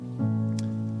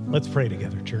Let's pray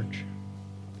together, church.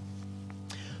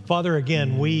 Father,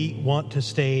 again, we want to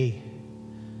stay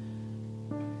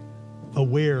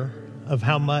aware of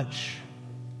how much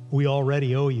we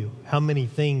already owe you, how many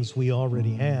things we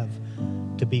already have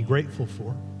to be grateful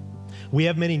for. We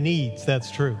have many needs,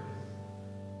 that's true.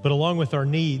 But along with our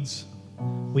needs,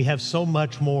 we have so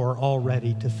much more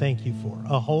already to thank you for.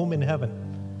 A home in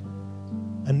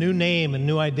heaven, a new name and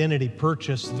new identity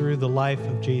purchased through the life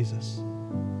of Jesus.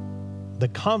 The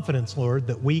confidence, Lord,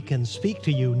 that we can speak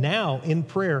to you now in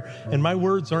prayer, and my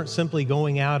words aren't simply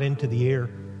going out into the air.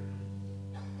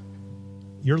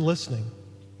 You're listening,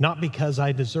 not because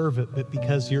I deserve it, but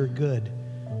because you're good.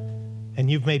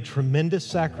 And you've made tremendous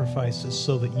sacrifices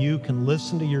so that you can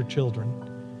listen to your children.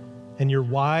 And you're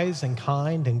wise and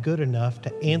kind and good enough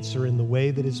to answer in the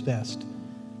way that is best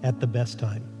at the best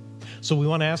time. So we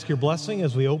want to ask your blessing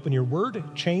as we open your word,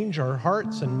 change our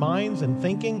hearts and minds and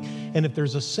thinking. And if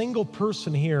there's a single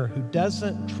person here who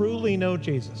doesn't truly know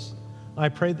Jesus, I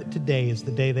pray that today is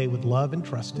the day they would love and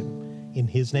trust him. In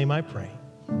his name I pray.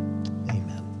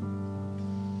 Amen.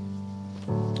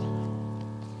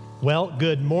 Well,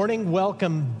 good morning.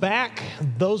 Welcome back.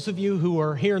 Those of you who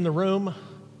are here in the room,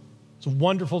 it's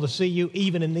wonderful to see you,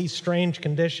 even in these strange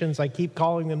conditions. I keep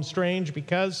calling them strange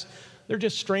because they're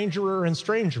just strangerer and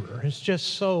strangerer. It's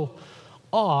just so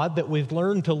odd that we've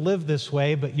learned to live this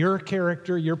way, but your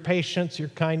character, your patience, your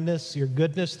kindness, your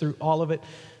goodness through all of it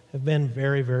have been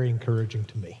very, very encouraging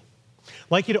to me.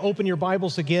 I'd like you to open your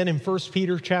Bibles again in 1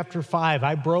 Peter chapter 5.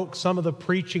 I broke some of the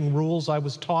preaching rules I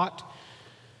was taught,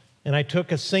 and I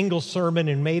took a single sermon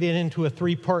and made it into a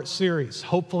 3-part series.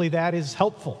 Hopefully that is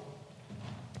helpful.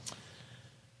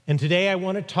 And today I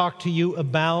want to talk to you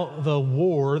about the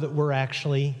war that we're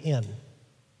actually in.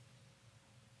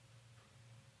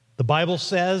 The Bible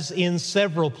says in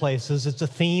several places, it's a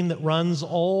theme that runs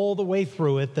all the way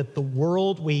through it, that the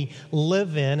world we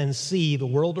live in and see, the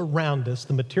world around us,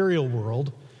 the material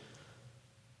world,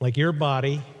 like your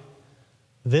body,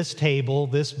 this table,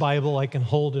 this Bible I can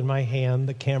hold in my hand,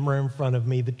 the camera in front of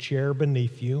me, the chair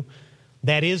beneath you,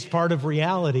 that is part of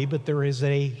reality, but there is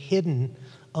a hidden,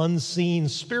 unseen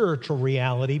spiritual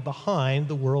reality behind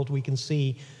the world we can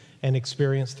see and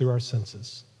experience through our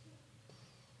senses.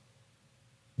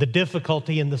 The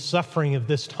difficulty and the suffering of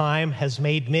this time has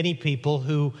made many people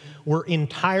who were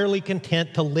entirely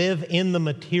content to live in the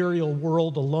material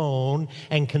world alone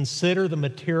and consider the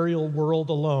material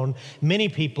world alone. Many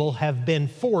people have been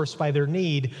forced by their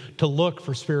need to look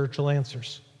for spiritual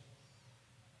answers.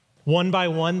 One by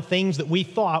one, things that we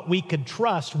thought we could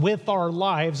trust with our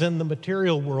lives in the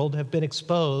material world have been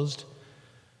exposed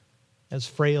as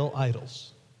frail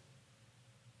idols.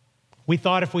 We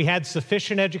thought if we had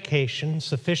sufficient education,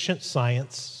 sufficient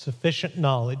science, sufficient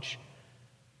knowledge,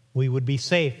 we would be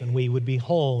safe and we would be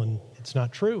whole, and it's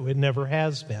not true. It never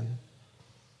has been.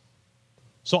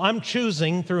 So I'm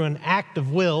choosing through an act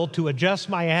of will to adjust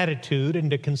my attitude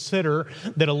and to consider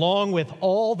that along with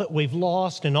all that we've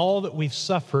lost and all that we've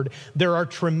suffered, there are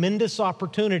tremendous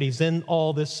opportunities in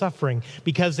all this suffering,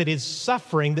 because it is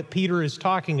suffering that Peter is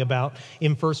talking about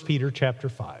in 1 Peter chapter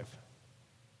 5.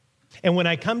 And when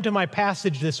I come to my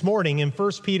passage this morning in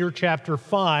 1 Peter chapter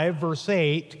 5, verse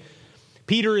 8,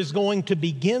 Peter is going to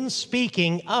begin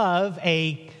speaking of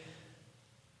a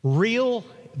real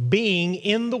being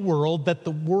in the world that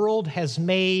the world has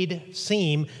made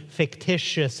seem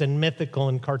fictitious and mythical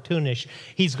and cartoonish.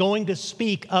 He's going to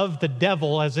speak of the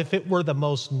devil as if it were the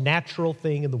most natural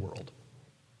thing in the world.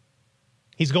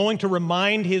 He's going to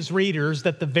remind his readers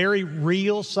that the very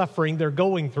real suffering they're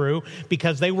going through,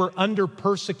 because they were under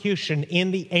persecution in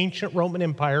the ancient Roman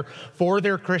Empire for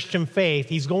their Christian faith,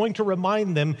 he's going to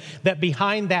remind them that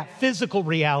behind that physical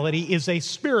reality is a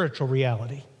spiritual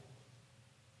reality.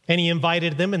 And he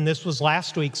invited them, and this was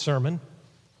last week's sermon,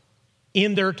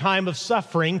 in their time of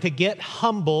suffering to get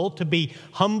humble, to be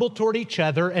humble toward each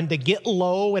other, and to get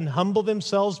low and humble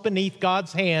themselves beneath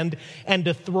God's hand, and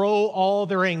to throw all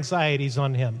their anxieties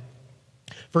on him.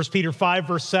 1 Peter 5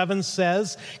 verse 7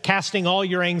 says, casting all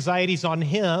your anxieties on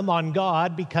him, on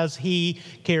God, because he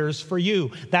cares for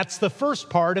you. That's the first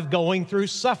part of going through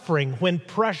suffering. When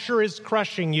pressure is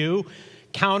crushing you,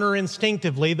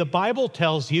 counterinstinctively, the Bible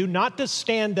tells you not to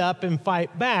stand up and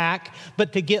fight back,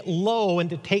 but to get low and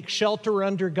to take shelter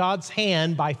under God's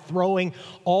hand by throwing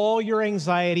all your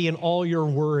anxiety and all your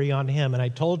worry on him. And I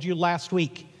told you last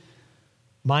week,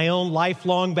 my own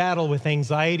lifelong battle with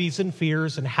anxieties and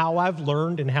fears, and how I've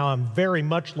learned and how I'm very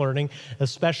much learning,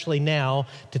 especially now,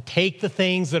 to take the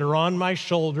things that are on my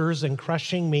shoulders and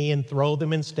crushing me and throw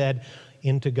them instead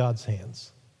into God's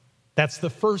hands. That's the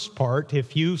first part.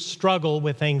 If you struggle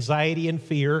with anxiety and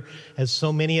fear, as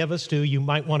so many of us do, you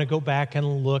might want to go back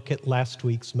and look at last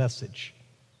week's message.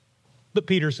 But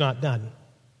Peter's not done.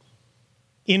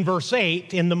 In verse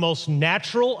 8, in the most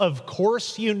natural, of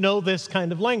course you know this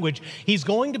kind of language, he's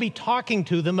going to be talking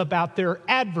to them about their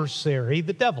adversary,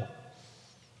 the devil.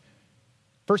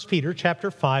 1 Peter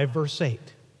chapter 5, verse 8.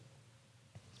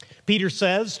 Peter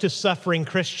says to suffering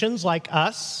Christians like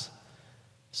us,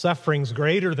 suffering's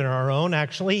greater than our own,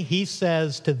 actually. He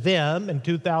says to them, and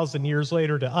 2,000 years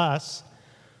later to us,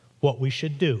 what we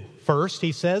should do. First,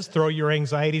 he says, throw your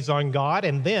anxieties on God.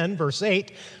 And then, verse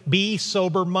 8, be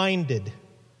sober-minded.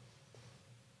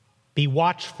 Be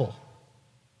watchful.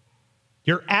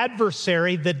 Your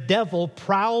adversary, the devil,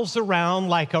 prowls around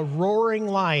like a roaring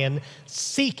lion,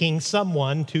 seeking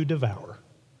someone to devour.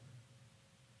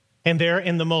 And there,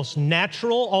 in the most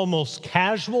natural, almost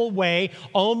casual way,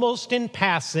 almost in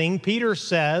passing, Peter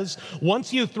says,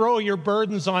 once you throw your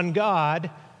burdens on God,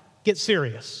 get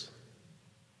serious.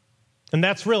 And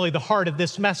that's really the heart of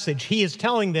this message. He is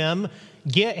telling them,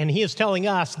 and he is telling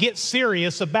us, get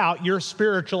serious about your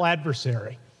spiritual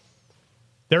adversary.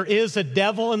 There is a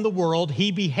devil in the world.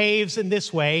 He behaves in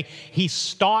this way. He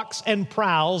stalks and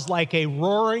prowls like a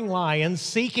roaring lion,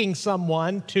 seeking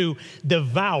someone to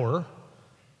devour,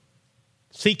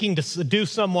 seeking to do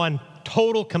someone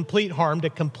total, complete harm, to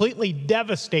completely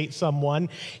devastate someone.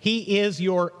 He is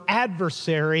your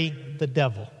adversary, the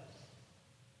devil.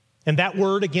 And that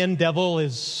word, again, devil,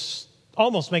 is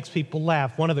almost makes people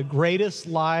laugh. One of the greatest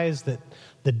lies that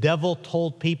the devil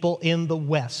told people in the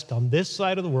West, on this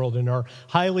side of the world, in our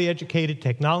highly educated,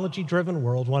 technology-driven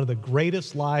world, one of the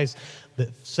greatest lies that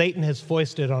Satan has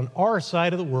foisted on our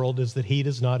side of the world is that he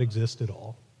does not exist at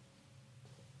all.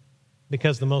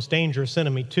 Because the most dangerous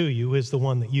enemy to you is the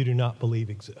one that you do not believe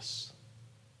exists.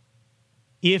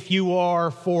 If you are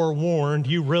forewarned,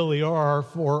 you really are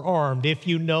forearmed. If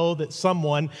you know that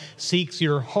someone seeks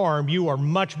your harm, you are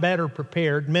much better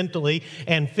prepared mentally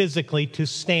and physically to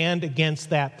stand against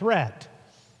that threat.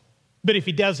 But if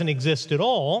he doesn't exist at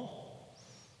all,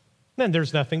 then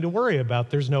there's nothing to worry about.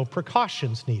 There's no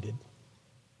precautions needed.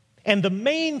 And the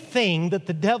main thing that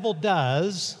the devil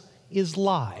does is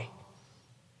lie.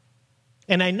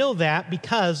 And I know that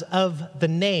because of the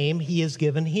name he is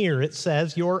given here. It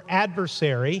says, your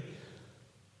adversary,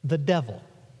 the devil.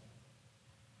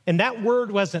 And that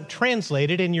word wasn't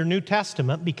translated in your New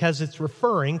Testament because it's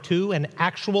referring to an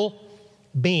actual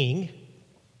being.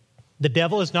 The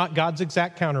devil is not God's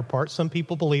exact counterpart. Some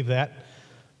people believe that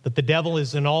the devil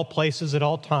is in all places at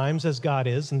all times as God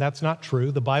is, and that's not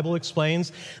true. The Bible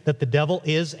explains that the devil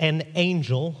is an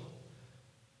angel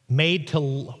made to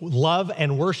love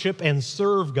and worship and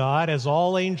serve God as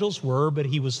all angels were, but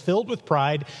he was filled with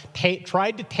pride,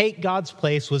 tried to take God's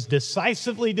place, was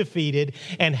decisively defeated,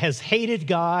 and has hated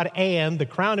God and the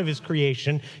crown of his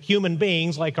creation, human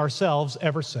beings like ourselves,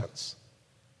 ever since.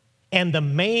 And the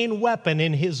main weapon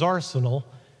in his arsenal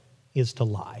is to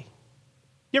lie.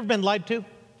 You ever been lied to?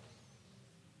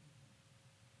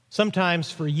 Sometimes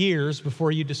for years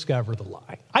before you discover the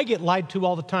lie. I get lied to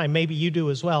all the time. Maybe you do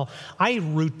as well. I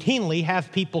routinely have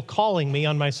people calling me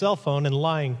on my cell phone and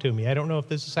lying to me. I don't know if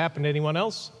this has happened to anyone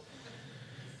else.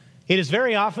 It is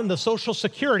very often the Social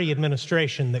Security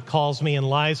Administration that calls me and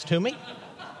lies to me.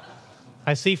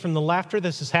 I see from the laughter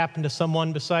this has happened to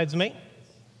someone besides me.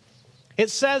 It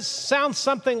sounds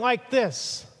something like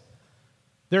this.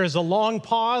 There is a long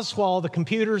pause while the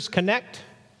computers connect.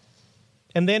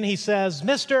 And then he says,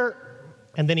 Mr.,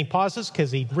 and then he pauses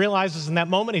because he realizes in that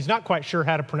moment he's not quite sure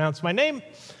how to pronounce my name,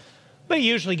 but he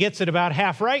usually gets it about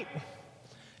half right,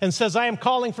 and says, I am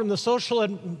calling from the Social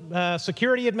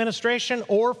Security Administration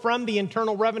or from the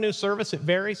Internal Revenue Service. It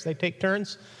varies. They take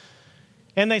turns.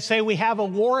 And they say, we have a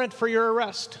warrant for your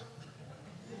arrest.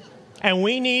 And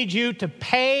we need you to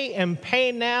pay and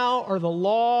pay now, or the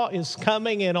law is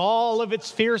coming in all of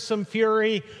its fearsome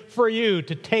fury for you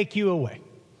to take you away.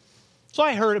 So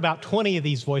I heard about 20 of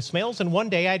these voicemails, and one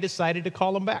day I decided to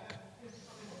call him back.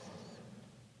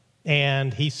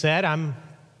 And he said, I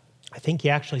think he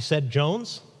actually said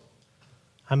Jones.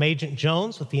 I'm Agent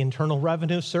Jones with the Internal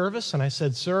Revenue Service. And I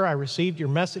said, sir, I received your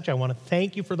message. I want to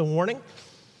thank you for the warning.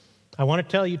 I want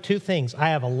to tell you two things.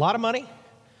 I have a lot of money,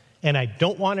 and I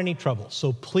don't want any trouble.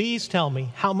 So please tell me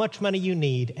how much money you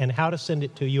need and how to send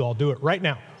it to you. I'll do it right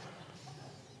now.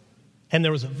 And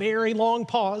there was a very long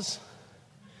pause.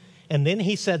 And then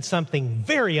he said something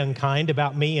very unkind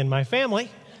about me and my family.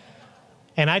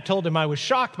 And I told him I was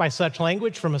shocked by such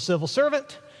language from a civil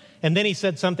servant. And then he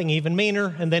said something even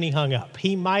meaner, and then he hung up.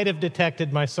 He might have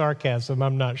detected my sarcasm,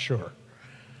 I'm not sure.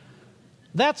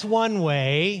 That's one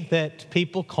way that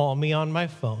people call me on my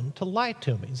phone to lie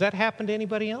to me. Does that happen to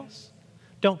anybody else?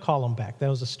 Don't call them back. That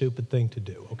was a stupid thing to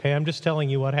do, okay? I'm just telling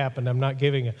you what happened. I'm not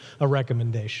giving a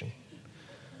recommendation.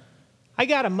 I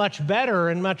got a much better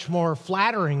and much more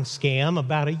flattering scam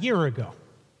about a year ago.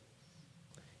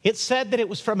 It said that it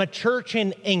was from a church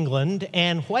in England,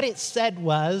 and what it said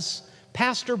was,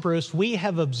 Pastor Bruce, we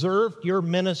have observed your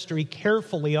ministry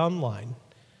carefully online,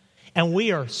 and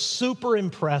we are super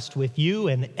impressed with you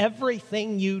and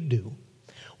everything you do.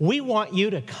 We want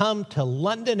you to come to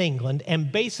London, England,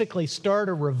 and basically start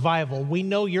a revival. We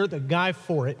know you're the guy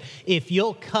for it. If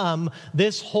you'll come,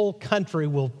 this whole country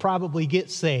will probably get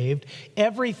saved.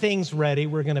 Everything's ready.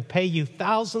 We're going to pay you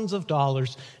thousands of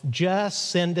dollars.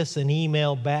 Just send us an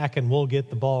email back and we'll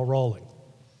get the ball rolling.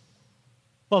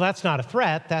 Well, that's not a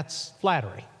threat. That's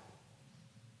flattery.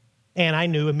 And I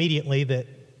knew immediately that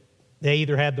they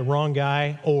either had the wrong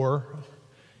guy or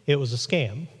it was a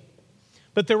scam.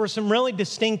 But there were some really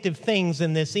distinctive things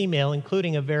in this email,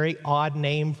 including a very odd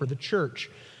name for the church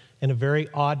and a very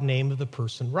odd name of the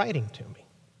person writing to me.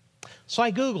 So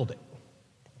I Googled it.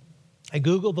 I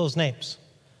Googled those names.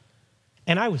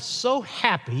 And I was so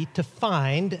happy to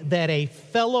find that a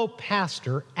fellow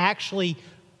pastor actually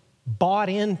bought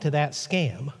into that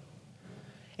scam.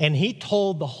 And he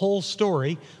told the whole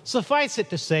story. Suffice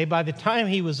it to say, by the time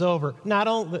he was over, not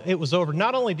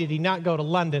only did he not go to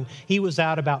London, he was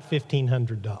out about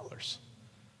 $1,500.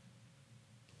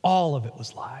 All of it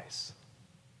was lies.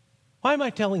 Why am I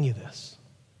telling you this?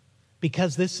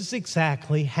 Because this is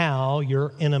exactly how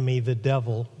your enemy, the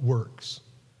devil, works.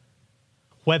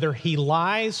 Whether he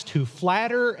lies to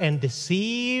flatter and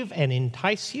deceive and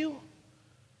entice you,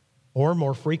 or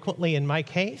more frequently in my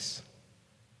case,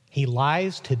 he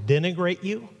lies to denigrate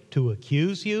you, to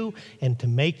accuse you, and to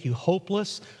make you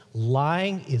hopeless.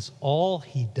 Lying is all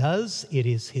he does. It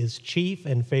is his chief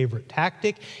and favorite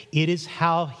tactic. It is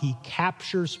how he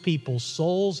captures people's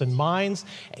souls and minds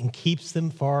and keeps them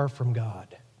far from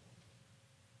God.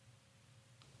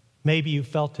 Maybe you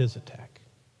felt his attack.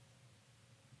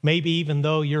 Maybe even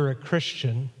though you're a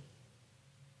Christian,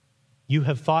 you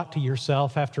have thought to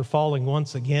yourself after falling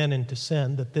once again into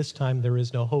sin that this time there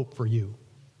is no hope for you.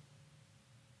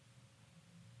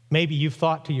 Maybe you've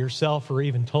thought to yourself or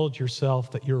even told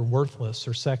yourself that you're worthless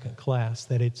or second class,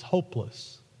 that it's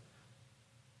hopeless.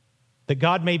 That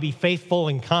God may be faithful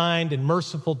and kind and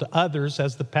merciful to others,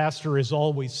 as the pastor is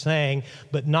always saying,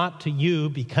 but not to you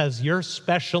because you're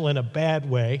special in a bad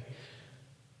way.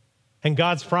 And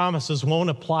God's promises won't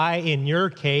apply in your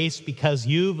case because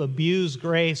you've abused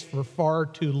grace for far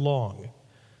too long.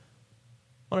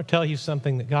 I want to tell you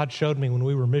something that God showed me when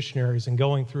we were missionaries and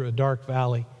going through a dark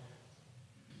valley.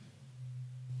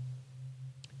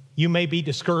 You may be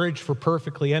discouraged for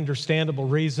perfectly understandable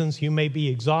reasons. You may be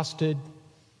exhausted.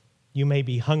 You may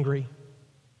be hungry.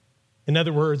 In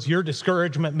other words, your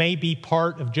discouragement may be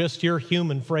part of just your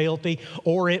human frailty,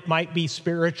 or it might be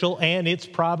spiritual, and it's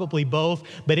probably both,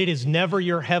 but it is never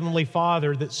your heavenly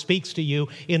Father that speaks to you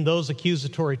in those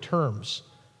accusatory terms.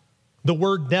 The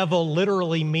word devil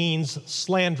literally means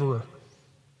slanderer.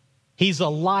 He's a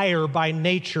liar by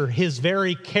nature. His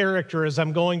very character, as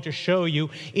I'm going to show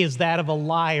you, is that of a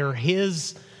liar.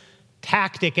 His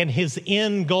tactic and his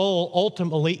end goal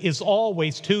ultimately is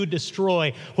always to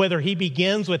destroy, whether he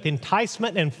begins with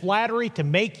enticement and flattery to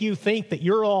make you think that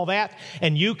you're all that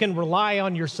and you can rely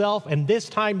on yourself, and this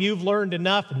time you've learned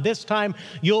enough, and this time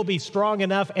you'll be strong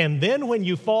enough, and then when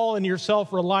you fall in your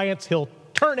self-reliance, he'll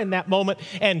turn in that moment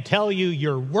and tell you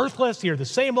you're worthless, you're the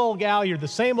same old gal, you're the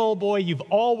same old boy you've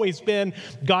always been.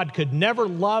 God could never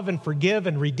love and forgive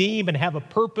and redeem and have a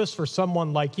purpose for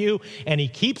someone like you, and he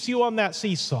keeps you on that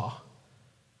seesaw,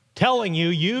 telling you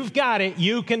you've got it,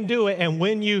 you can do it, and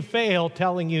when you fail,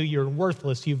 telling you you're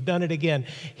worthless, you've done it again.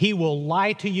 He will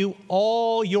lie to you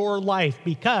all your life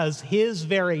because his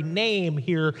very name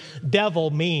here, devil,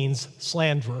 means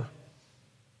slanderer.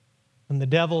 And the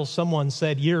devil, someone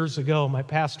said years ago, my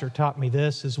pastor taught me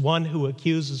this, is one who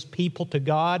accuses people to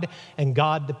God and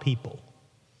God to people.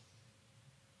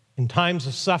 In times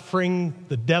of suffering,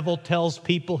 the devil tells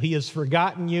people he has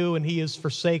forgotten you and he has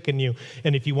forsaken you.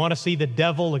 And if you want to see the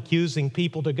devil accusing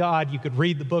people to God, you could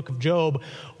read the book of Job,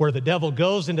 where the devil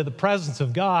goes into the presence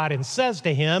of God and says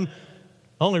to him,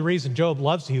 the only reason Job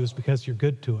loves you is because you're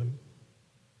good to him.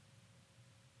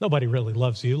 Nobody really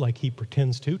loves you like he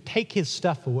pretends to. Take his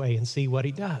stuff away and see what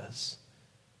he does.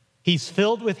 He's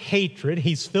filled with hatred.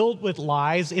 He's filled with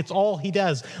lies. It's all he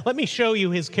does. Let me show you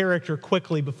his character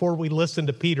quickly before we listen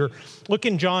to Peter. Look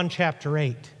in John chapter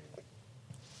 8.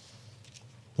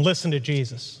 Listen to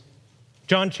Jesus.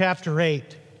 John chapter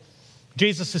 8.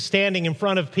 Jesus is standing in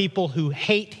front of people who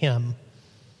hate him.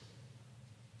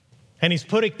 And he's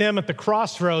putting them at the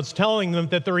crossroads, telling them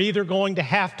that they're either going to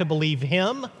have to believe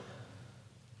him,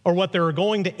 or what they're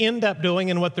going to end up doing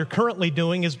and what they're currently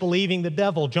doing is believing the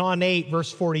devil. John 8,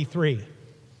 verse 43.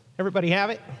 Everybody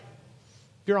have it?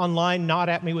 If you're online, nod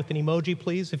at me with an emoji,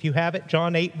 please, if you have it.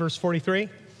 John 8, verse 43.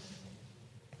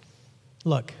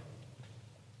 Look,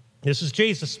 this is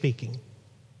Jesus speaking.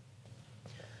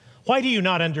 Why do you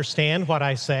not understand what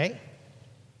I say?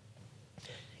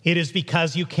 It is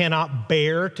because you cannot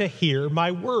bear to hear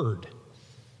my word.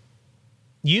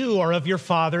 You are of your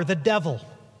father, the devil,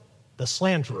 the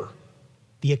slanderer,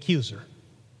 the accuser.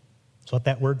 That's what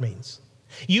that word means.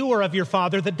 You are of your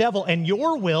father, the devil, and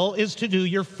your will is to do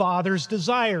your father's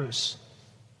desires.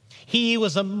 He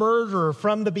was a murderer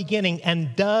from the beginning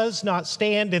and does not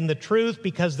stand in the truth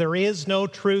because there is no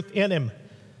truth in him.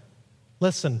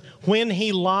 Listen, when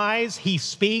he lies, he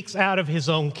speaks out of his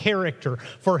own character,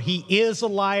 for he is a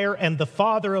liar and the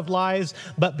father of lies.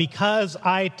 But because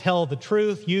I tell the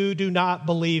truth, you do not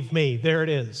believe me. There it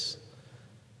is.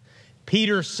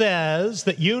 Peter says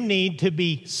that you need to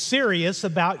be serious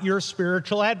about your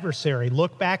spiritual adversary.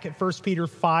 Look back at 1 Peter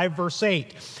 5, verse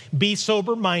 8. Be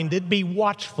sober-minded, be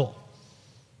watchful.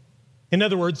 In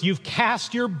other words, you've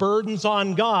cast your burdens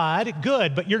on God.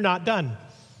 Good, but you're not done.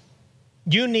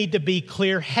 You need to be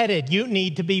clear-headed. You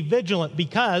need to be vigilant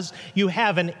because you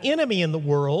have an enemy in the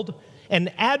world, an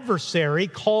adversary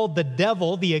called the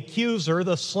devil, the accuser,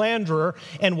 the slanderer,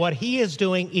 and what he is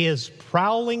doing is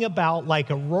prowling about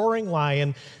like a roaring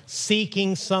lion,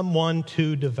 seeking someone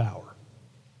to devour.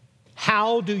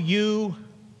 How do you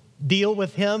deal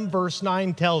with him? Verse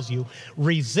 9 tells you,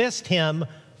 resist him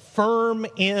firm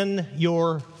in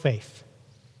your faith.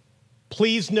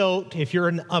 Please note, if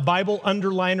you're a Bible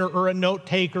underliner or a note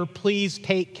taker, please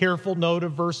take careful note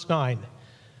of verse 9.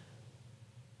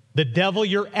 The devil,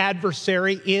 your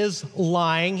adversary, is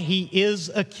lying. He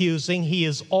is accusing. He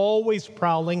is always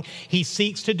prowling. He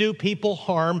seeks to do people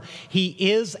harm. He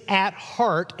is at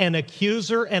heart an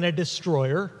accuser and a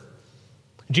destroyer.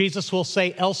 Jesus will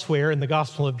say elsewhere in the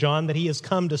Gospel of John that he has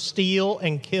come to steal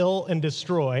and kill and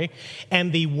destroy.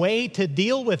 And the way to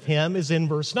deal with him is in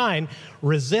verse 9,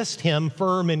 resist him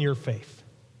firm in your faith.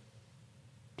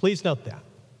 Please note that.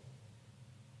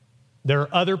 There are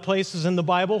other places in the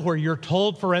Bible where you're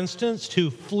told, for instance, to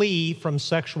flee from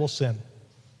sexual sin.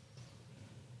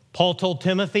 Paul told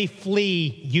Timothy,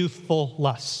 flee youthful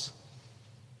lusts.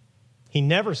 He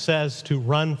never says to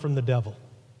run from the devil.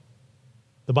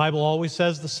 The Bible always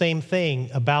says the same thing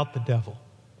about the devil.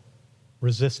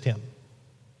 Resist him.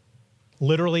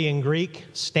 Literally in Greek,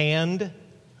 stand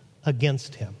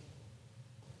against him.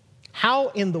 How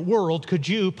in the world could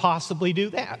you possibly do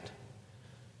that?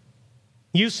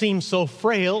 You seem so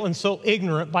frail and so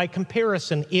ignorant by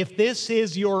comparison. If this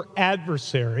is your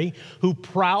adversary who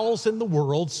prowls in the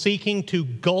world seeking to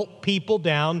gulp people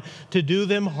down, to do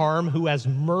them harm, who has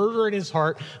murder in his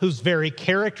heart, whose very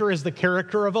character is the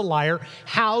character of a liar,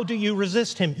 how do you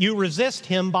resist him? You resist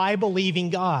him by believing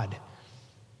God.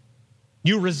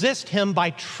 You resist him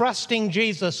by trusting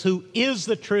Jesus, who is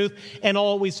the truth and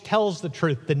always tells the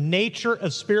truth. The nature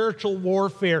of spiritual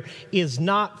warfare is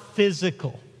not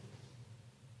physical.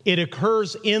 It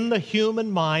occurs in the human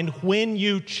mind when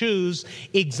you choose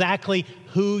exactly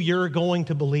who you're going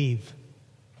to believe.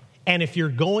 And if you're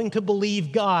going to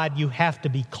believe God, you have to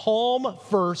be calm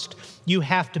first, you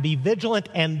have to be vigilant,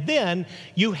 and then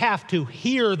you have to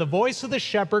hear the voice of the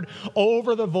shepherd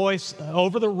over the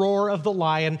roar of the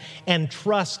lion, and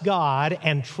trust God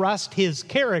and trust his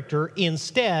character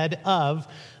instead of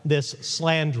this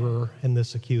slanderer and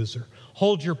this accuser.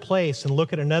 Hold your place and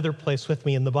look at another place with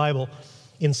me in the Bible.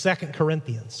 In 2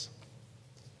 Corinthians.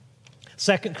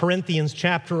 2 Corinthians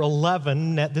chapter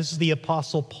 11, this is the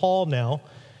Apostle Paul now.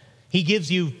 He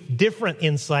gives you different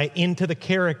insight into the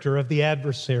character of the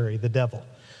adversary, the devil.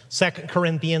 2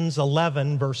 Corinthians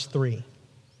 11, verse 3.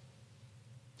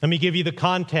 Let me give you the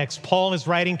context. Paul is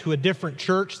writing to a different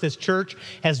church. This church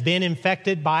has been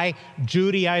infected by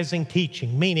Judaizing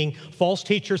teaching, meaning false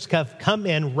teachers have come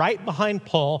in right behind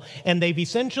Paul, and they've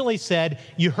essentially said,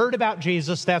 you heard about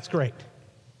Jesus, that's great.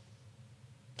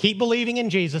 Keep believing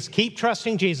in Jesus, keep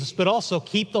trusting Jesus, but also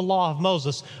keep the law of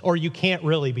Moses, or you can't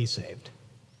really be saved.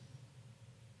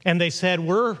 And they said,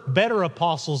 we're better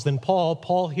apostles than Paul.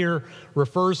 Paul here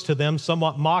refers to them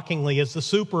somewhat mockingly as the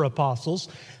super apostles.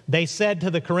 They said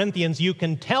to the Corinthians, you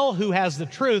can tell who has the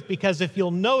truth because if you'll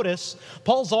notice,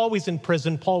 Paul's always in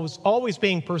prison. Paul was always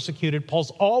being persecuted.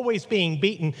 Paul's always being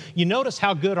beaten. You notice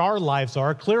how good our lives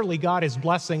are. Clearly, God is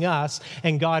blessing us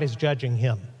and God is judging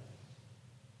him.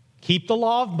 Keep the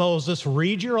law of Moses,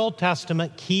 read your Old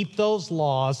Testament, keep those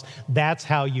laws. That's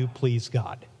how you please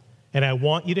God. And I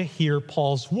want you to hear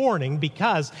Paul's warning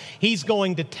because he's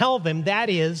going to tell them that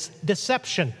is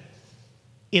deception.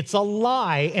 It's a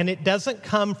lie, and it doesn't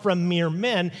come from mere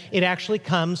men. It actually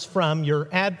comes from your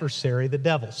adversary, the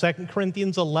devil. 2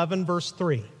 Corinthians 11, verse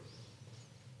 3.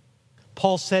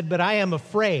 Paul said, "But I am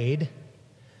afraid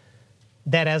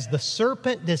that as the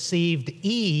serpent deceived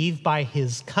Eve by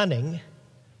his cunning,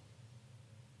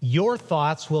 your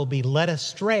thoughts will be led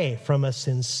astray from a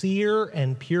sincere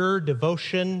and pure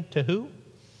devotion to who?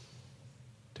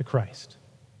 To Christ."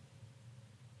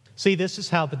 See, this is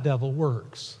how the devil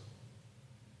works.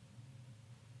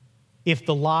 If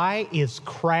the lie is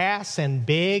crass and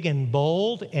big and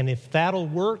bold, and if that'll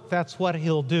work, that's what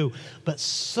he'll do. But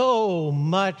so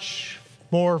much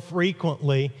more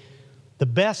frequently, the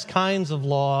best kinds of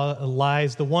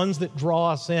lies, the ones that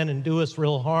draw us in and do us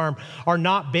real harm, are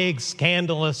not big,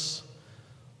 scandalous,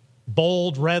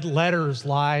 bold red letters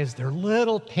lies. They're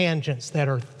little tangents that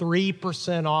are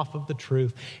 3% off of the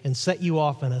truth and set you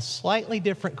off in a slightly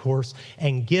different course.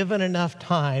 And given enough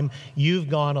time, you've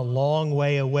gone a long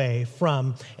way away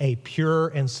from a pure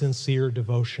and sincere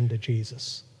devotion to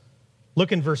Jesus.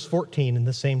 Look in verse 14 in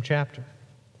the same chapter.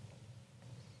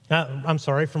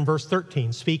 From verse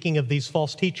 13, speaking of these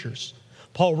false teachers.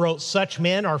 Paul wrote, "Such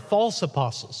men are false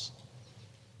apostles,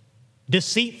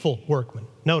 deceitful workmen."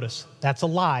 Notice, that's a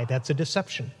lie, that's a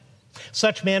deception.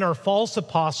 "Such men are false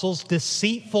apostles,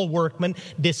 deceitful workmen,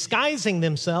 disguising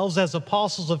themselves as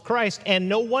apostles of Christ, and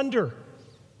no wonder,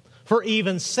 for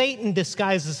even Satan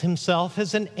disguises himself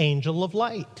as an angel of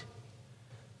light."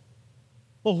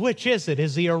 Well, which is it?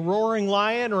 Is he a roaring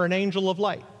lion or an angel of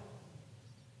light?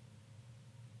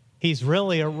 He's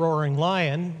really a roaring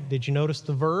lion. Did you notice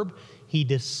the verb? He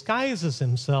disguises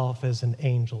himself as an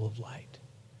angel of light.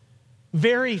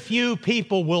 Very few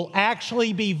people will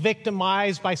actually be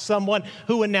victimized by someone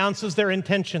who announces their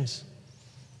intentions.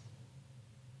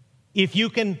 If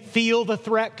you can feel the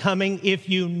threat coming, if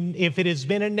it has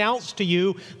been announced to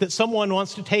you that someone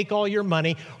wants to take all your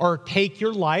money or take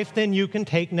your life, then you can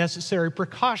take necessary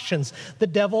precautions. The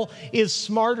devil is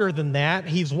smarter than that.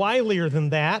 He's wilier than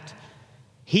that.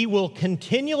 He will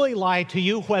continually lie to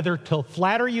you, whether to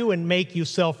flatter you and make you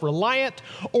self-reliant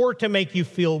or to make you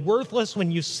feel worthless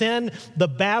when you sin. The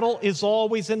battle is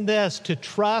always in this, to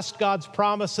trust God's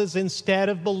promises instead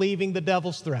of believing the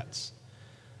devil's threats.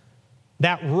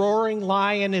 That roaring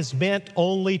lion is meant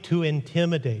only to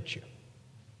intimidate you.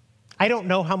 I don't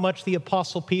know how much the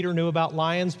Apostle Peter knew about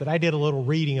lions, but I did a little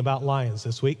reading about lions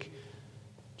this week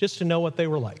just to know what they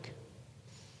were like.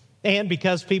 And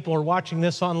because people are watching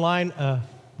this online, a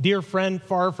dear friend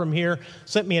far from here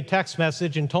sent me a text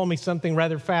message and told me something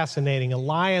rather fascinating. A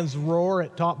lion's roar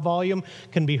at top volume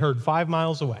can be heard 5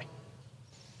 miles away.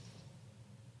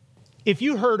 If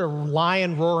you heard a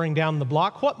lion roaring down the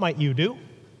block, what might you do?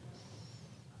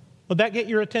 Would that get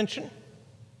your attention?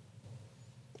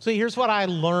 See, here's what I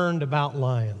learned about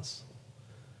lions.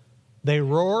 They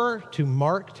roar to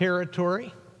mark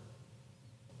territory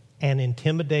and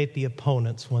intimidate the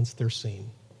opponents once they're seen.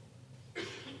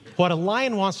 What a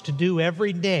lion wants to do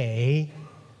every day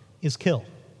is kill.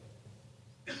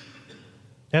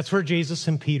 That's where Jesus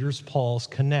and Paul's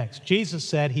connects. Jesus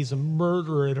said he's a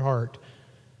murderer at heart.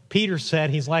 Peter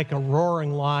said he's like a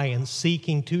roaring lion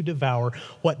seeking to devour.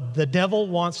 What the devil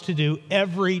wants to do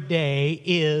every day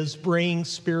is bring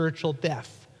spiritual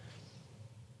death.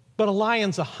 But a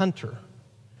lion's a hunter.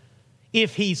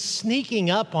 If he's sneaking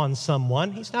up on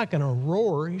someone, he's not going to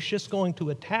roar. He's just going to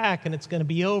attack, and it's going to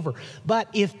be over. But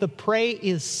if the prey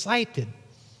is sighted,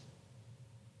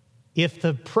 if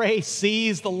the prey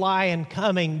sees the lion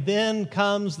coming, then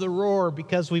comes the roar,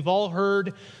 because we've all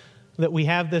heard that we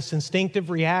have this instinctive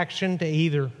reaction to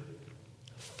either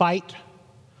fight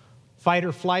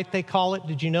or flight, they call it.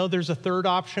 Did you know there's a third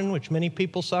option, which many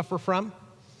people suffer from?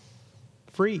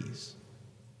 Freeze.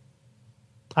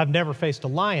 I've never faced a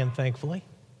lion, thankfully,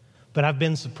 but I've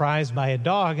been surprised by a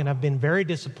dog, and I've been very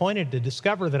disappointed to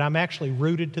discover that I'm actually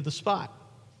rooted to the spot.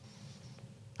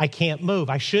 I can't move.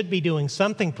 I should be doing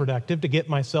something productive to get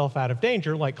myself out of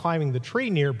danger, like climbing the tree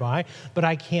nearby, but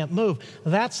I can't move.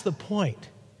 That's the point.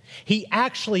 He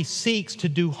actually seeks to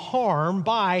do harm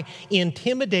by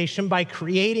intimidation, by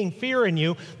creating fear in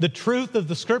you. The truth of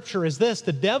the Scripture is this: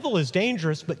 the devil is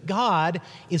dangerous, but God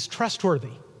is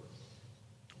trustworthy.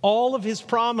 All of his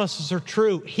promises are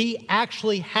true. He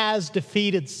actually has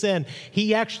defeated sin.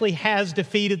 He actually has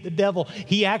defeated the devil.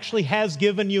 He actually has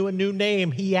given you a new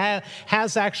name. He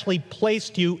has actually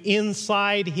placed you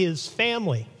inside his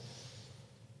family.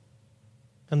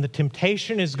 And the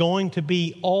temptation is going to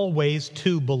be always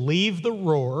to believe the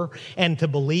roar and to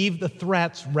believe the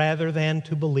threats rather than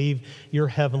to believe your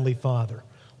heavenly Father.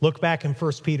 Look back in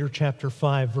 1 Peter chapter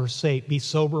 5, verse 8. Be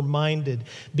sober-minded,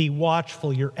 be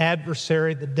watchful. Your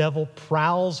adversary, the devil,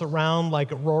 prowls around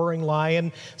like a roaring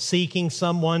lion, seeking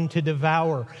someone to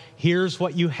devour. Here's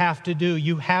what you have to do.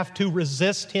 You have to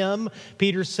resist him,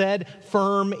 Peter said,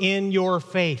 firm in your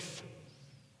faith.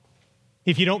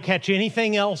 If you don't catch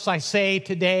anything else I say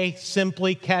today,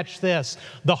 simply catch this.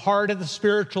 The heart of the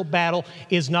spiritual battle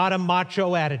is not a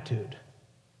macho attitude.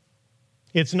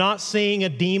 It's not seeing a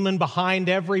demon behind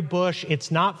every bush. It's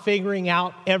not figuring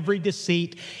out every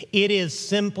deceit. It is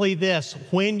simply this: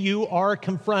 when you are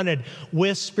confronted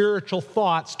with spiritual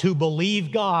thoughts, to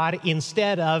believe God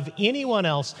instead of anyone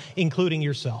else, including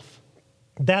yourself.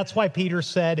 That's why Peter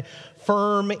said,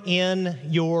 firm in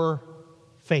your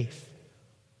faith.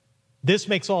 This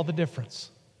makes all the difference.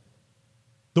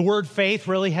 The word faith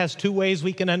really has two ways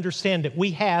we can understand it.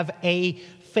 We have a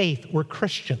faith. We're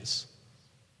Christians.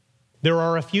 There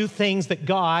are a few things that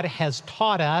God has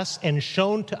taught us and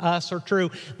shown to us are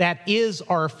true. That is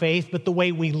our faith, but the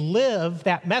way we live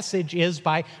that message is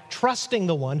by trusting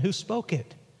the one who spoke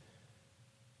it.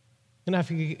 And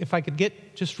if I could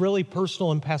get just really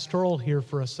personal and pastoral here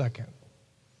for a second.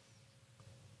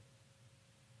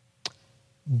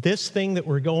 This thing that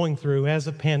we're going through as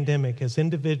a pandemic, as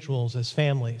individuals, as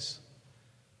families,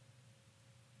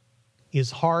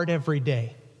 is hard every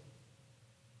day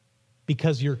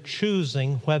because you're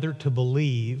choosing whether to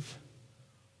believe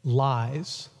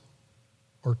lies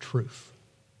or truth.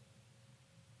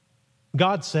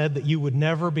 God said that you would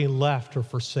never be left or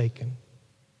forsaken.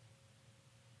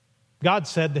 God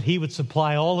said that He would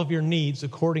supply all of your needs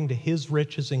according to His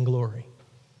riches and glory.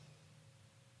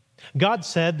 God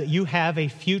said that you have a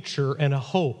future and a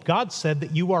hope. God said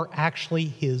that you are actually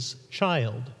His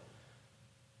child.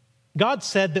 God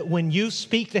said that when you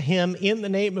speak to Him in the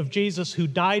name of Jesus who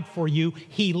died for you,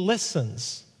 He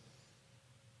listens.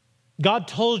 God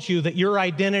told you that your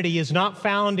identity is not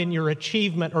found in your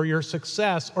achievement or your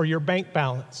success or your bank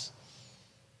balance.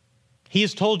 He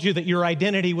has told you that your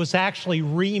identity was actually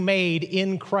remade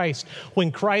in Christ. When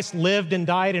Christ lived and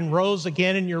died and rose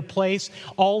again in your place,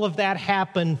 all of that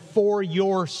happened for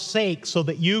your sake so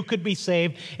that you could be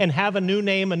saved and have a new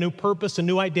name, a new purpose, a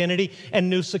new identity, and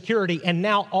new security. And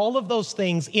now all of those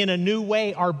things in a new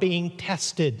way are being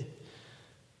tested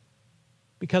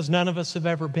because none of us have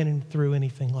ever been through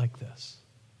anything like this.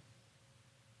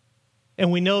 And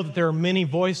we know that there are many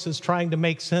voices trying to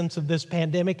make sense of this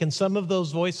pandemic, and some of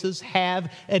those voices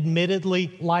have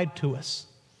admittedly lied to us.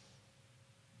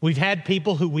 We've had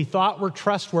people who we thought were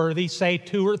trustworthy say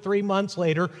 2 or 3 months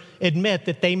later admit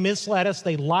that they misled us,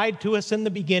 they lied to us in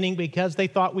the beginning because they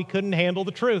thought we couldn't handle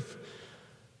the truth.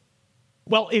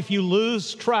 Well, if you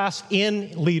lose trust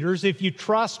in leaders, if you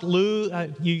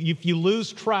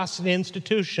lose trust in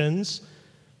institutions,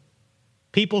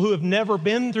 people who have never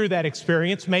been through that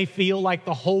experience may feel like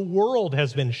the whole world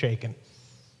has been shaken.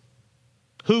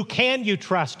 Who can you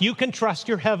trust? You can trust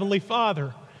your Heavenly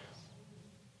Father,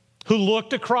 who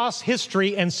looked across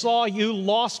history and saw you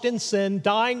lost in sin,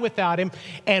 dying without Him,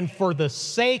 and for the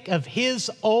sake of His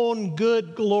own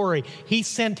good glory, He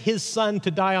sent His Son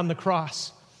to die on the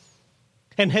cross,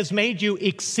 and has made you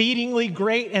exceedingly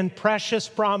great and precious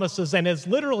promises, and has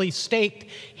literally staked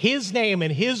His name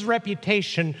and His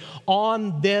reputation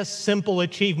on this simple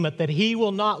achievement that He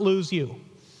will not lose you,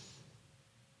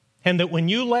 and that when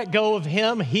you let go of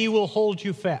Him, He will hold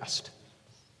you fast,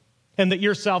 and that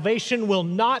your salvation will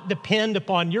not depend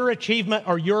upon your achievement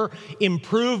or your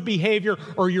improved behavior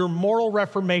or your moral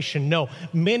reformation. No,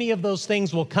 many of those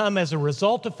things will come as a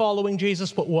result of following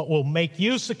Jesus, but what will make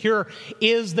you secure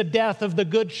is the death of the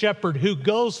Good Shepherd who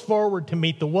goes forward to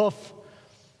meet the wolf,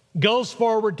 goes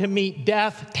forward to meet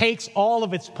death, takes all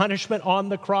of its punishment on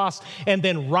the cross, and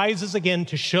then rises again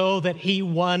to show that He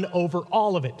won over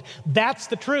all of it. That's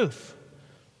the truth.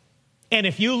 And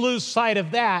if you lose sight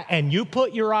of that and you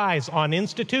put your eyes on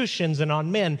institutions and on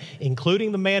men,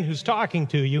 including the man who's talking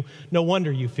to you, no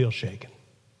wonder you feel shaken.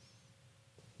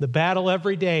 The battle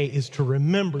every day is to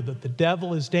remember that the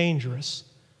devil is dangerous,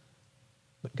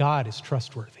 but God is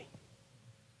trustworthy.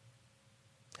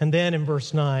 And then in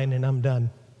verse 9, and I'm done,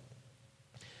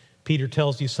 Peter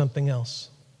tells you something else.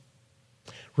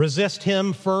 Resist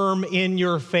him firm in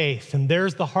your faith. And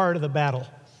there's the heart of the battle.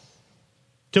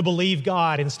 To believe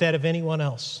God instead of anyone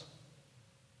else.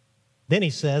 Then he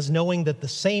says, knowing that the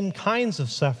same kinds of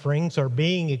sufferings are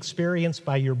being experienced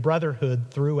by your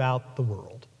brotherhood throughout the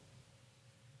world.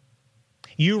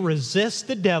 You resist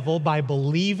the devil by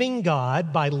believing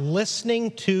God, by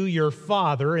listening to your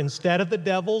Father instead of the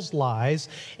devil's lies.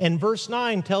 And verse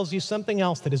 9 tells you something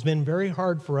else that has been very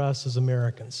hard for us as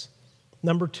Americans.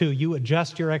 Number 2, you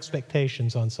adjust your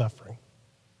expectations on suffering.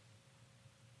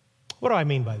 What do I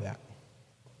mean by that?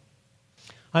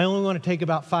 I only want to take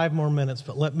about 5 more minutes,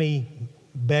 but let me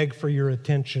beg for your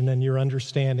attention and your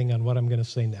understanding on what I'm going to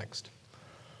say next.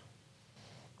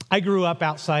 I grew up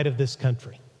outside of this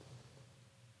country.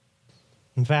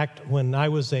 In fact, when I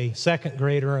was a second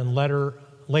grader and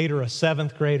later a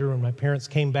seventh grader, when my parents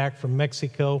came back from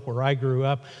Mexico, where I grew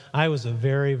up, I was a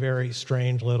very, very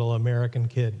strange little American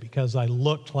kid because I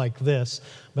looked like this,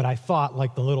 but I thought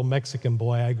like the little Mexican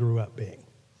boy I grew up being.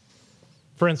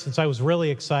 For instance, I was really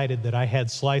excited that I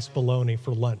had sliced bologna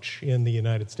for lunch in the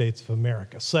United States of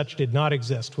America. Such did not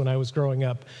exist when I was growing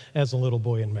up as a little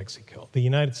boy in Mexico. The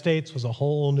United States was a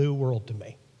whole new world to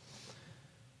me.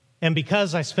 And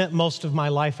because I spent most of my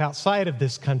life outside of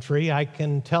this country, I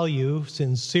can tell you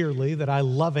sincerely that I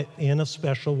love it in a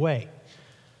special way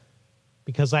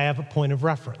because I have a point of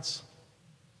reference.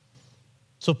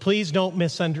 So please don't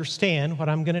misunderstand what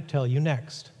I'm going to tell you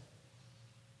next.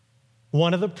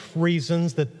 One of the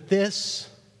reasons that this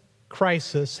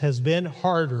crisis has been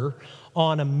harder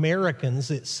on Americans,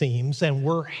 it seems, and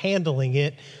we're handling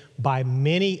it by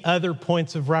many other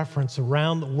points of reference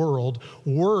around the world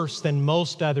worse than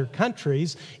most other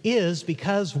countries, is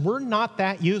because we're not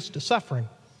that used to suffering.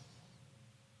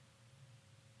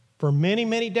 For many,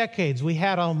 many decades, we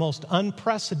had almost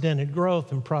unprecedented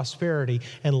growth and prosperity,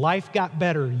 and life got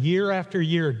better year after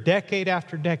year, decade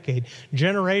after decade,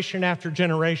 generation after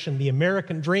generation. The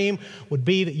American dream would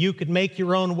be that you could make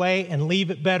your own way and leave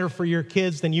it better for your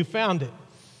kids than you found it.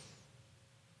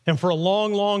 And for a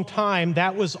long, long time,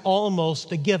 that was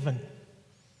almost a given.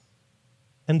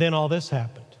 And then all this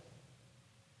happened.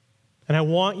 And I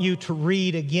want you to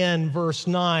read again verse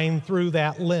 9 through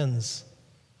that lens.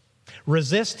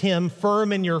 Resist him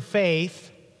firm in your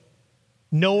faith,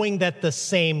 knowing that the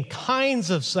same kinds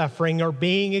of suffering are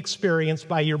being experienced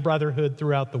by your brotherhood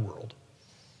throughout the world.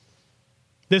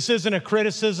 This isn't a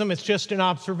criticism, it's just an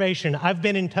observation. I've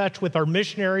been in touch with our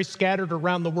missionaries scattered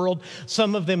around the world,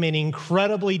 some of them in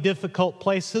incredibly difficult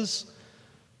places.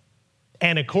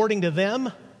 And according to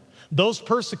them, those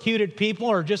persecuted people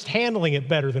are just handling it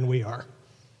better than we are.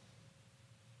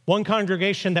 One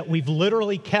congregation that we've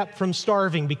literally kept from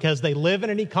starving because they live in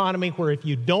an economy where if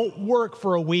you don't work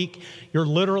for a week, you're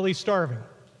literally starving.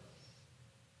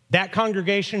 That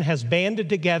congregation has banded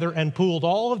together and pooled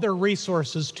all of their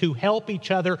resources to help each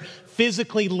other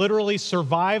physically, literally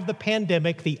survive the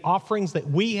pandemic. The offerings that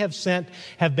we have sent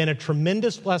have been a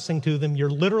tremendous blessing to them. You're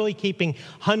literally keeping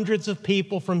hundreds of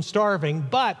people from starving.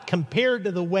 But compared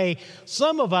to the way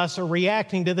some of us are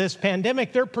reacting to this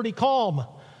pandemic, they're pretty calm.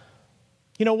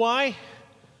 You know why?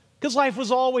 Because life was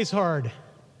always hard.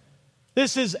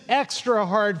 This is extra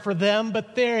hard for them,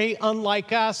 but they,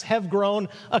 unlike us, have grown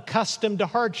accustomed to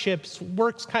hardships.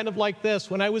 Works kind of like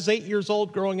this. When I was 8 years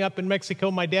old growing up in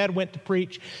Mexico, my dad went to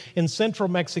preach in central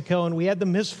Mexico, and we had the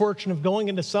misfortune of going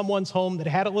into someone's home that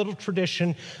had a little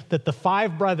tradition that the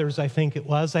 5 brothers, I think it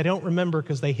was, I don't remember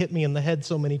because they hit me in the head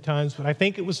so many times, but I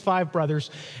think it was 5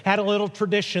 brothers, had a little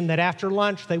tradition that after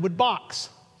lunch they would box.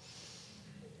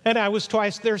 And I was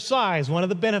twice their size. One of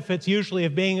the benefits usually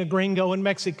of being a gringo in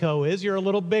Mexico is you're a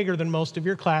little bigger than most of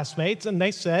your classmates. And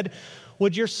they said,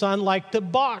 would your son like to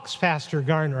box, Pastor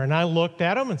Garner? And I looked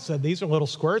at him and said, these are little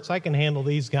squirts. I can handle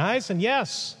these guys. And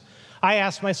yes, I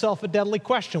asked myself a deadly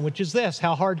question, which is this: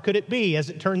 how hard could it be? As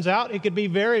it turns out, it could be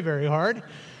very, very hard.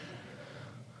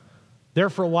 There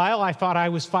for a while, I thought I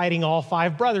was fighting all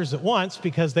 5 brothers at once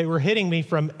because they were hitting me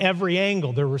from every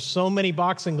angle. There were so many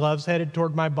boxing gloves headed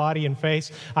toward my body and face.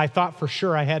 I thought for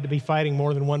sure I had to be fighting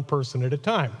more than one person at a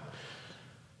time.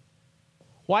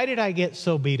 Why did I get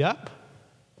so beat up?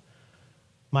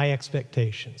 My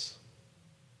expectations.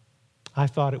 I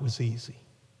thought it was easy.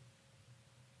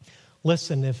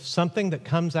 Listen, if something that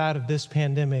comes out of this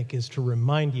pandemic is to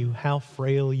remind you how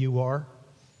frail you are,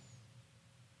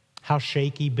 how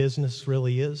shaky business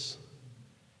really is,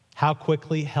 how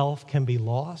quickly health can be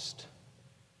lost,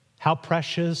 how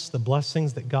precious the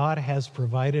blessings that God has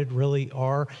provided really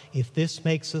are. If this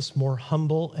makes us more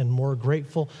humble and more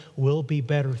grateful, we'll be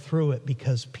better through it,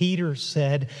 because Peter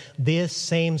said this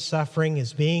same suffering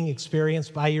is being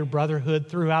experienced by your brotherhood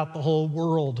throughout the whole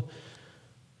world.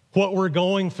 What we're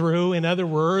going through, in other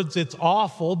words, it's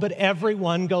awful, but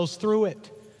everyone goes through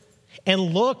it.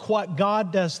 And look what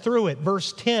God does through it.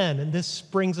 Verse 10, and this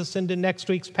brings us into next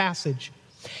week's passage.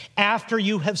 After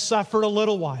you have suffered a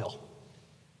little while.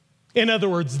 In other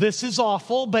words, this is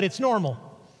awful, but it's normal.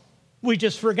 We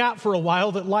just forgot for a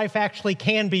while that life actually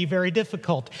can be very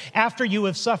difficult. After you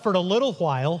have suffered a little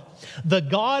while, the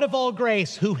God of all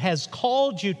grace, who has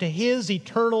called you to his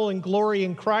eternal and glory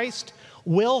in Christ,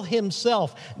 will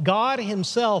himself, God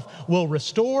himself, will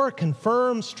restore,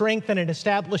 confirm, strengthen, and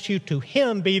establish you. To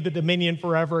him be the dominion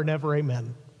forever and ever.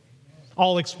 Amen.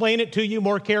 I'll explain it to you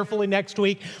more carefully next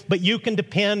week, but you can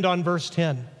depend on verse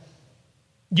 10.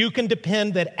 You can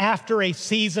depend that after a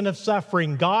season of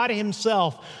suffering, God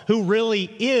himself, who really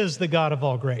is the God of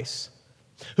all grace,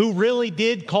 who really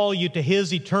did call you to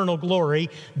his eternal glory,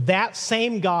 that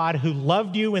same God who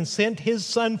loved you and sent his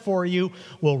Son for you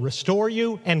will restore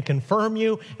you and confirm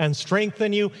you and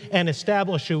strengthen you and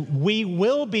establish you. We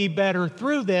will be better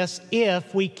through this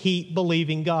if we keep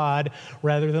believing God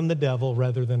rather than the devil,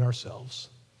 rather than ourselves.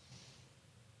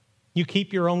 You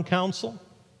keep your own counsel,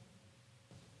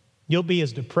 you'll be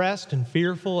as depressed and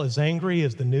fearful, as angry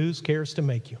as the news cares to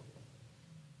make you.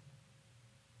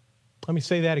 Let me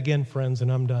say that again, friends,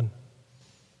 and I'm done.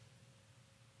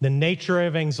 The nature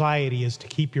of anxiety is to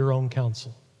keep your own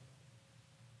counsel,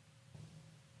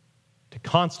 to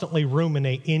constantly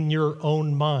ruminate in your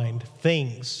own mind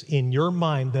things in your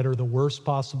mind that are the worst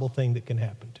possible thing that can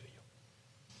happen to you.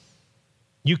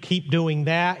 You keep doing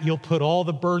that, you'll put all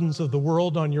the burdens of the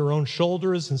world on your own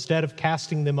shoulders instead of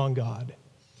casting them on God.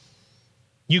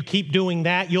 You keep doing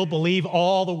that, you'll believe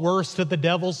all the worst of the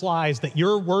devil's lies, that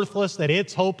you're worthless, that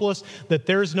it's hopeless, that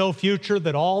there's no future,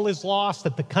 that all is lost,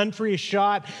 that the country is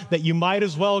shot, that you might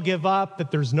as well give up,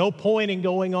 that there's no point in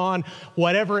going on.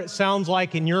 Whatever it sounds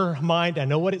like in your mind, I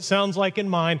know what it sounds like in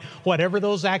mine, whatever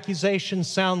those accusations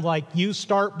sound like, you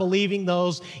start believing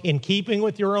those in keeping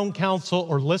with your own counsel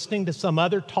or listening to some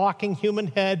other talking human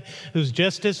head who's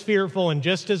just as fearful and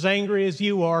just as angry as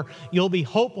you are. You'll be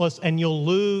hopeless and you'll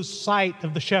lose sight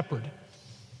of the shepherd.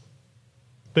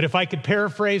 But if I could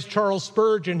paraphrase Charles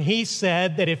Spurgeon, he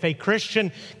said that if a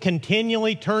Christian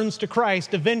continually turns to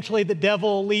Christ, eventually the devil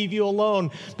will leave you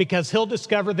alone, because he'll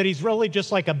discover that he's really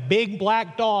just like a big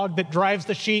black dog that drives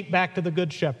the sheep back to the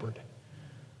good shepherd.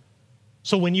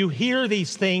 So when you hear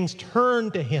these things, turn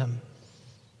to him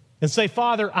and say,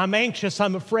 Father, I'm anxious,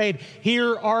 I'm afraid.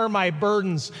 Here are my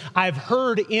burdens. I've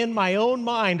heard in my own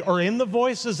mind or in the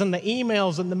voices and the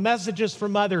emails and the messages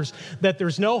from others that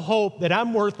there's no hope, that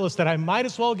I'm worthless, that I might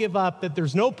as well give up, that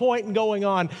there's no point in going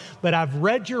on. But I've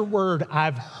read your word.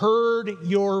 I've heard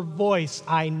your voice.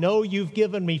 I know you've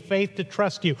given me faith to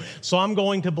trust you. So I'm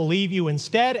going to believe you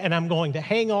instead, and I'm going to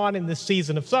hang on in this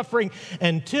season of suffering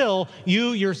until you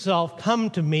yourself come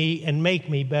to me and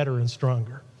make me better and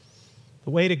stronger. The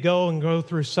way to go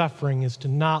through suffering is to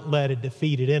not let a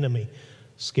defeated enemy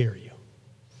scare you.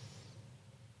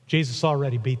 Jesus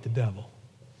already beat the devil.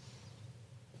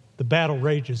 The battle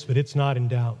rages, but it's not in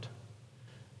doubt.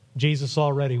 Jesus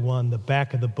already won. The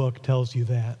back of the book tells you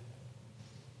that.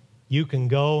 You can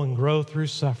go and grow through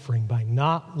suffering by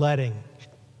not letting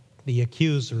the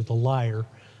accuser, the liar,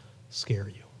 scare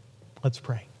you. Let's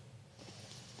pray.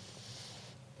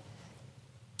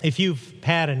 If you've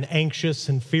had an anxious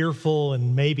and fearful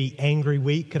and maybe angry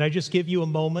week, could I just give you a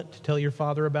moment to tell your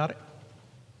Father about it?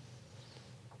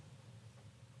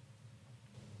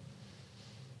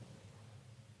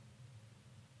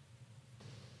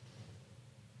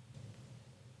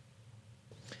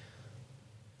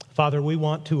 Father, we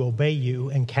want to obey you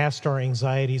and cast our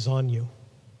anxieties on you.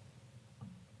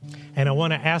 And I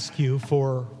want to ask you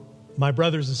for my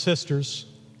brothers and sisters,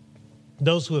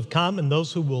 those who have come and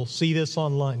those who will see this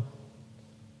online.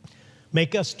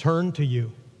 Make us turn to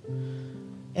you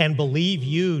and believe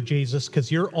you, Jesus,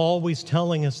 because you're always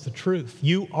telling us the truth.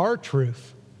 You are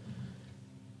truth.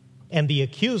 And the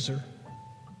accuser,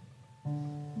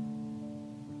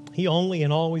 he only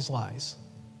and always lies.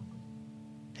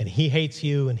 And he hates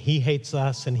you and he hates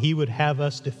us, and he would have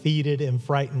us defeated and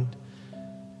frightened.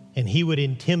 And he would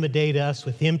intimidate us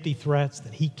with empty threats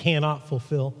that he cannot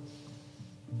fulfill.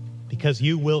 Because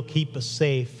you will keep us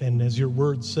safe, and as your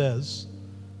word says,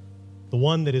 the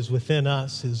one that is within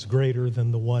us is greater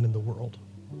than the one in the world.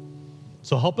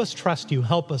 So help us trust you.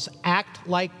 Help us act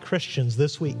like Christians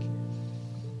this week.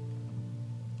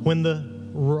 When the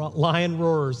lion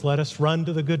roars, let us run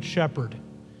to the good shepherd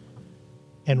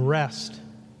and rest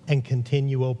and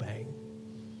continue obeying.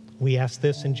 We ask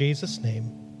this in Jesus'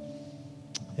 name.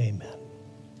 Amen.